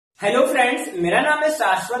Hello friends, मेरा नाम है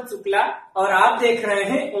शाश्वत शुक्ला और आप देख रहे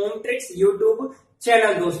हैं ओम ट्रिक्स यूट्यूब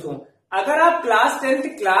चैनल। दोस्तों, अगर आप क्लास 10th,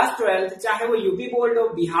 क्लास 12th, चाहे वो यूपी बोर्ड हो,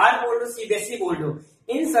 बिहार बोर्ड हो, सीबीएसई बोर्ड हो,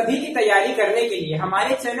 इन सभी की तैयारी करने के लिए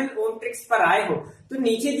हमारे चैनल ओम ट्रिक्स पर आए हो तो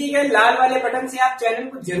नीचे दिए गए लाल वाले बटन से आप चैनल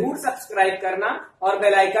को जरूर सब्सक्राइब करना और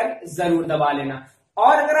बेल आइकन जरूर दबा लेना।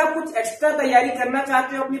 और अगर आप कुछ एक्स्ट्रा तैयारी करना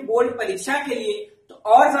चाहते हो अपनी बोर्ड परीक्षा के लिए तो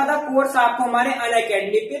और ज्यादा कोर्स आपको हमारे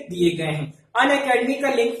अनअकैडमी पे दिए गए हैं। अनअकैडमी का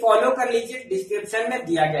लिंक फॉलो कर लीजिए, डिस्क्रिप्शन में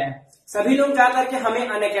दिया गया है। सभी लोग जाकर के हमें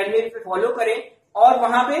अनअकैडमी पे फॉलो करें और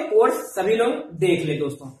वहां पे कोर्स सभी लोग देख ले।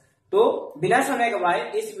 दोस्तों, तो बिना समय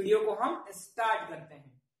गवाए इस वीडियो को हम स्टार्ट करते हैं।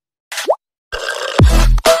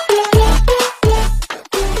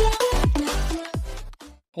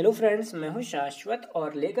 हेलो फ्रेंड्स, मैं हूं शाश्वत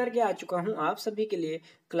और लेकर के आ चुका हूं आप सभी के लिए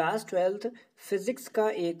क्लास 12th फिजिक्स का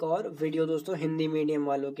एक और वीडियो। दोस्तों, हिंदी मीडियम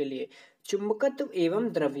वालों के लिए चुंबकत्व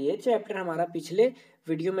एवं द्रव्य चैप्टर हमारा पिछले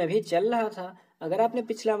वीडियो में भी चल रहा था। अगर आपने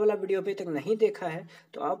पिछला वाला वीडियो अभी तक नहीं देखा है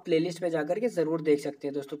तो आप प्लेलिस्ट में जाकर के ज़रूर देख सकते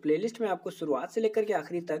हैं। दोस्तों, प्लेलिस्ट में आपको शुरुआत से लेकर के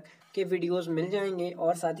आखिरी तक के वीडियोस मिल जाएंगे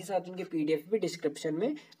और साथ ही साथ उनके पीडीएफ भी डिस्क्रिप्शन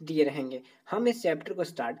में दिए रहेंगे। हम इस चैप्टर को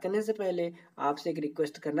स्टार्ट करने से पहले आपसे एक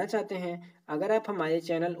रिक्वेस्ट करना चाहते हैं, अगर आप हमारे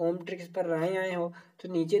चैनल ओम ट्रिक्स पर रहे आए हो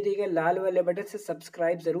तो नीचे दिए गए लाल वाले बटन से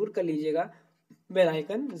सब्सक्राइब ज़रूर कर लीजिएगा, बेल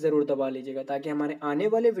आइकन ज़रूर दबा लीजिएगा ताकि हमारे आने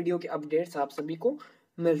वाले वीडियो के अपडेट्स आप सभी को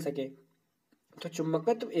मिल सके। तो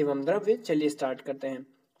चुंबकत्व एवं द्रव्य, चलिए स्टार्ट करते हैं।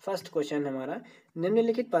 फर्स्ट क्वेश्चन हमारा,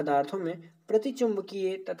 निम्नलिखित पदार्थों में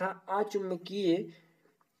प्रतिचुंबकीय तथा अचुंबकीय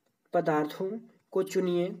पदार्थों को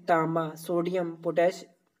चुनिए। तांबा, सोडियम, पोटेश,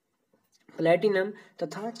 प्लेटिनम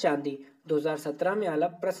तथा चांदी। 2017 में वाला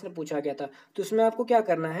प्रश्न पूछा गया था। तो इसमें आपको क्या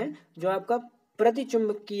करना है, जो आपका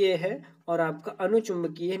प्रतिचुंबकीय है और आपका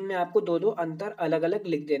अनुचुंबकीय, इनमें आपको दो दो अंतर अलग अलग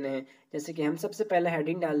लिख देने हैं। जैसे कि हम सबसे पहले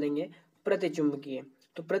हेडिंग डाल देंगे प्रतिचुंबकीय।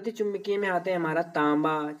 तो प्रतिचुंबकीय में आते हैं हमारा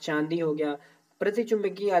तांबा, चांदी हो गया।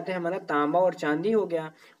 प्रतिचुंबकीय आते हैं हमारा तांबा और चांदी हो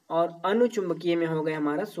गया। और अनुचुंबकीय में हो गया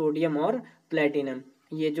हमारा सोडियम और प्लेटिनम।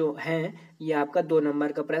 ये जो है ये आपका 2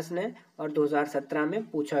 नंबर का प्रश्न है और 2017 में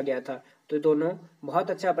पूछा गया था। तो दोनों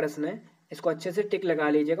बहुत अच्छा प्रश्न है, इसको अच्छे से टिक लगा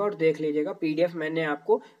लीजिएगा और देख लीजिएगा। पीडीएफ मैंने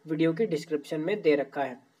आपको वीडियो की डिस्क्रिप्शन में दे रखा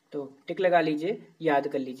है, तो टिक लगा लीजिए, याद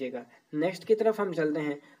कर लीजिएगा। नेक्स्ट की तरफ हम चलते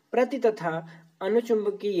हैं। प्रति तथा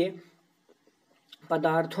अनुचुंबकीय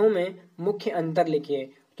पदार्थों में मुख्य अंतर लिखिए।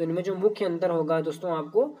 तो इनमें जो मुख्य अंतर होगा दोस्तों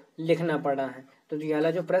आपको लिखना पड़ा है। तो ये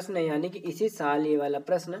वाला जो प्रश्न है, यानी कि इसी साल ये वाला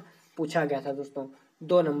प्रश्न पूछा गया था दोस्तों,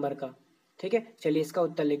 2 नंबर का। ठीक है, चलिए इसका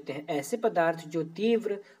उत्तर लिखते हैं। ऐसे पदार्थ जो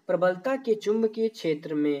तीव्र प्रबलता के चुंबकीय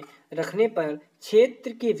क्षेत्र में रखने पर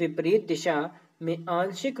क्षेत्र की विपरीत दिशा में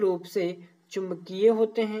आंशिक रूप से चुंबकीय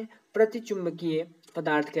होते हैं, प्रतिचुंबकीय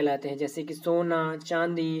पदार्थ कहलाते हैं। जैसे कि सोना,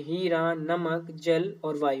 चांदी, हीरा, नमक, जल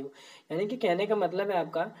और वायु। यानी कि कहने का मतलब है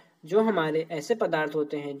आपका, जो हमारे ऐसे पदार्थ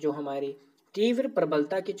होते हैं जो हमारी तीव्र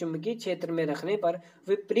प्रबलता के चुंबकीय क्षेत्र में रखने पर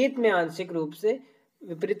विपरीत में आंशिक रूप से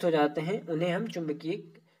विपरीत हो जाते हैं, उन्हें हम चुंबकीय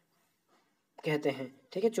कहते हैं।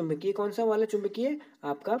 ठीक है, चुंबकीय कौन सा वाला चुंबकीय?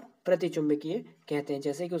 आपका प्रतिचुंबकीय कहते हैं।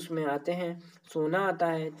 जैसे कि उसमें आते हैं सोना आता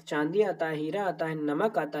है, चांदी आता है, हीरा आता है,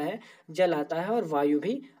 नमक आता है, जल आता है और वायु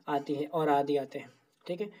भी आती है और आदि आते हैं।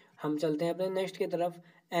 ठीक है, हम चलते हैं अपने नेक्स्ट की तरफ।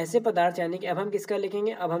 ऐसे पदार्थ, यानी कि अब हम किसका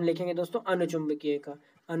लिखेंगे? अब हम लिखेंगे दोस्तों अनुचुंबकीय का।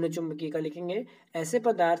 अनुचुंबकीय का लिखेंगे, ऐसे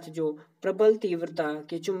पदार्थ जो प्रबल तीव्रता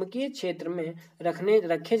के चुंबकीय क्षेत्र में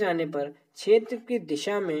रखे जाने पर क्षेत्र की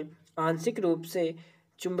दिशा में आंशिक रूप से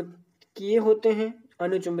चुंबकीय होते हैं,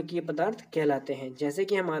 अनुचुंबकीय पदार्थ कहलाते हैं। जैसे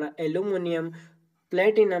कि हमारा aluminium,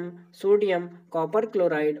 platinum, sodium, copper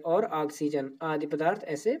chloride और ऑक्सीजन आदि पदार्थ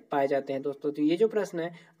ऐसे पाए जाते हैं दोस्तों। तो ये जो प्रश्न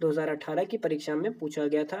है 2018 की परीक्षा में पूछा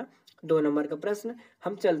गया था, 2 नंबर का प्रश्न।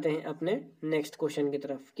 हम चलते हैं अपने नेक्स्ट क्वेश्चन की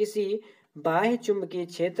तरफ। किसी बाह्य चुंबकीय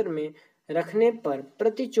क्षेत्र में रखने पर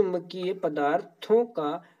प्रतिचुंबकीय पदार्थों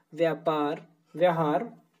का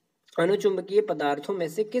व्यवहार अनुचुंबकीय पदार्थों में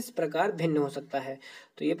से किस प्रकार भिन्न हो सकता है?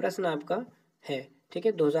 तो ये प्रश्न आपका है। ठीक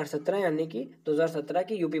है, 2017 यानी कि 2017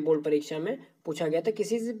 की यूपी बोर्ड परीक्षा में पूछा गया था,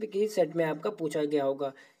 किसी से भी सेट में आपका पूछा गया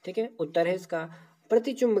होगा। ठीक है, उत्तर है इसका,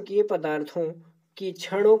 प्रतिचुंबकीय पदार्थों की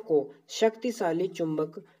छड़ों को शक्तिशाली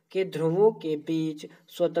चुंबक के ध्रुवों के बीच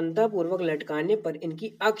स्वतंत्रता पूर्वक लटकाने पर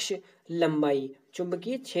इनकी अक्ष लंबाई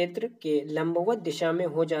चुंबकीय क्षेत्र के लंबवत दिशा में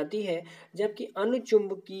हो जाती है, जबकि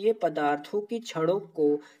अनुचुंबकीय पदार्थों की छड़ों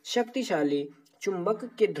को शक्तिशाली चुंबक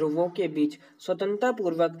के ध्रुवों के बीच स्वतंत्रता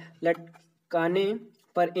पूर्वक लटकाने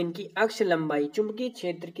पर इनकी अक्ष लंबाई चुंबकीय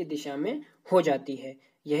क्षेत्र की दिशा में हो जाती है।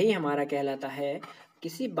 यही हमारा कहलाता है,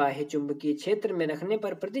 किसी बाह्य चुंबकीय क्षेत्र में रखने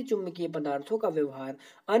पर प्रतिचुंबकीय पदार्थों का व्यवहार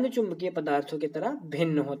अनुचुंबकीय पदार्थों की तरह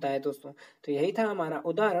भिन्न होता है दोस्तों। तो यही था हमारा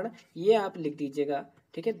उदाहरण, ये आप लिख दीजिएगा।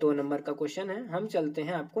 ठीक है, 2 नंबर का क्वेश्चन है। हम चलते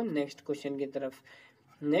हैं आपको नेक्स्ट क्वेश्चन की तरफ।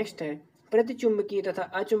 नेक्स्ट है प्रतिचुंबकीय तथा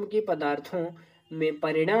अचुंबकीय पदार्थों में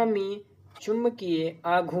परिणामी चुंबकीय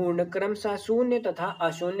आघूर्ण क्रमशः शून्य तथा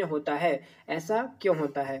अशून्य होता है। ऐसा क्यों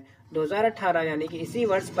होता है? 2018 यानी कि इसी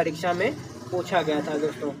वर्ष परीक्षा में पूछा गया था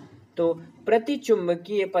दोस्तों। तो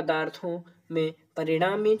प्रतिचुंबकीय पदार्थों में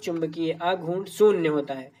परिणामी चुंबकीय आघूर्ण शून्य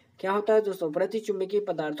होता है। क्या होता है दोस्तों? प्रतिचुंबकीय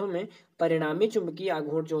पदार्थों में परिणामी चुंबकीय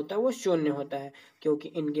आघूर्ण जो होता है वो शून्य होता है, क्योंकि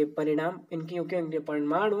इनके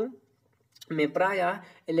परमाणु में प्रायः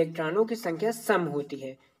इलेक्ट्रॉनों की संख्या सम होती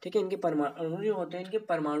है। ठीक है, इनके परमाणु जो होते हैं, इनके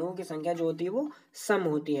परमाणुओं की संख्या जो होती है वो सम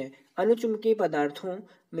होती है। अनुचुंबकीय पदार्थों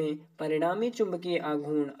में परिणामी चुंबकीय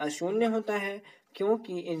आघूर्ण अशून्य होता है,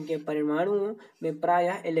 क्योंकि इनके परमाणुओं में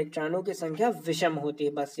प्रायः इलेक्ट्रॉनों की संख्या विषम होती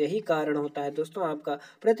है। बस यही कारण होता है दोस्तों आपका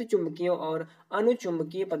प्रतिचुंबकीय और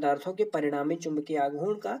अनुचुंबकीय पदार्थों के परिणामी चुंबकीय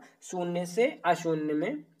आघूर्ण का शून्य से अशून्य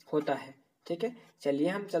में होता है। ठीक है, चलिए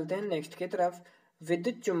हम चलते हैं नेक्स्ट की तरफ।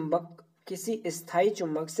 विद्युत चुंबक किसी स्थायी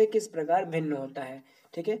चुंबक से किस प्रकार भिन्न होता है?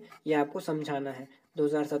 ठीक है, यह आपको समझाना है।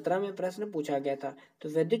 2017 में प्रश्न पूछा गया था। तो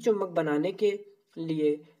विद्युत चुंबक बनाने के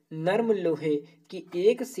लिए नर्म लोहे की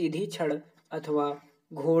एक सीधी छड़ अथवा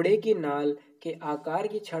घोड़े की नाल के आकार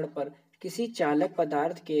की छड़ पर किसी चालक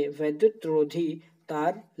पदार्थ के विद्युत रोधी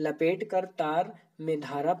तार लपेटकर तार में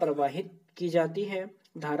धारा प्रवाहित की जाती है।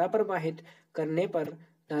 धारा प्रवाहित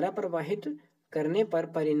करने पर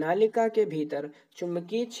परिनालिका के भीतर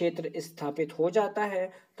चुंबकीय क्षेत्र स्थापित हो जाता है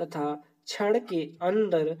तथा छड़ के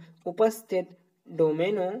अंदर उपस्थित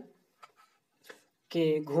डोमेनों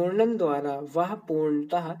के घूर्णन द्वारा वह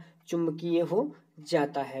पूर्णतः चुंबकीय हो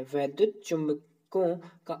जाता है। वैद्युत चुंबकों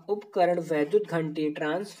का उपकरण विद्युत घंटी,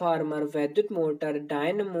 ट्रांसफार्मर, विद्युत मोटर,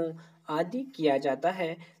 डायनमो आदि किया जाता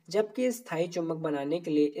है, जबकि स्थायी चुंबक बनाने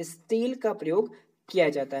के लिए स्टील का प्रयोग किया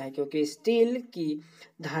जाता है, क्योंकि स्टील की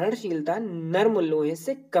धारणशीलता नर्म लोहे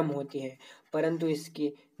से कम होती है, परंतु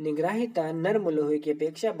इसकी निग्राहिता नर्म लोहे की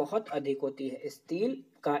अपेक्षा बहुत अधिक होती है। स्टील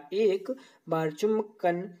का एक बार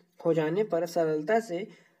चुंबकन हो जाने पर सरलता से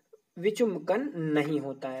विचुंबकन नहीं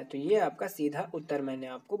होता है। तो ये आपका सीधा उत्तर मैंने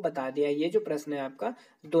आपको बता दिया। ये जो प्रश्न है आपका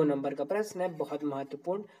 2 नंबर का प्रश्न है, बहुत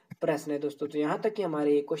महत्वपूर्ण प्रश्न है दोस्तों। तो यहाँ तक कि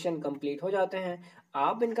हमारे ये क्वेश्चन कंप्लीट हो जाते हैं।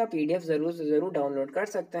 आप इनका पीडीएफ जरूर से जरूर डाउनलोड कर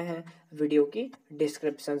सकते हैं वीडियो की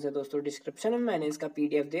डिस्क्रिप्शन से दोस्तों। डिस्क्रिप्शन में मैंने इसका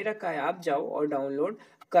पीडीएफ दे रखा है, आप जाओ और डाउनलोड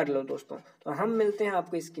कर लो दोस्तों। तो हम मिलते हैं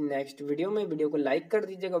आपको इसकी नेक्स्ट वीडियो में। वीडियो को लाइक कर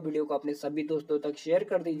दीजिएगा, वीडियो को अपने सभी दोस्तों तक शेयर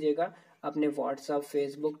कर दीजिएगा, अपने व्हाट्सएप,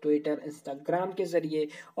 फेसबुक, ट्विटर, इंस्टाग्राम के जरिए।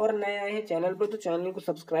 और नए आए हैं चैनल पर तो चैनल को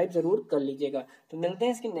सब्सक्राइब जरूर कर लीजिएगा। तो मिलते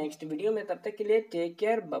हैं इसकी नेक्स्ट वीडियो में, तब तक के लिए टेक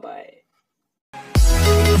केयर, बाय बाय।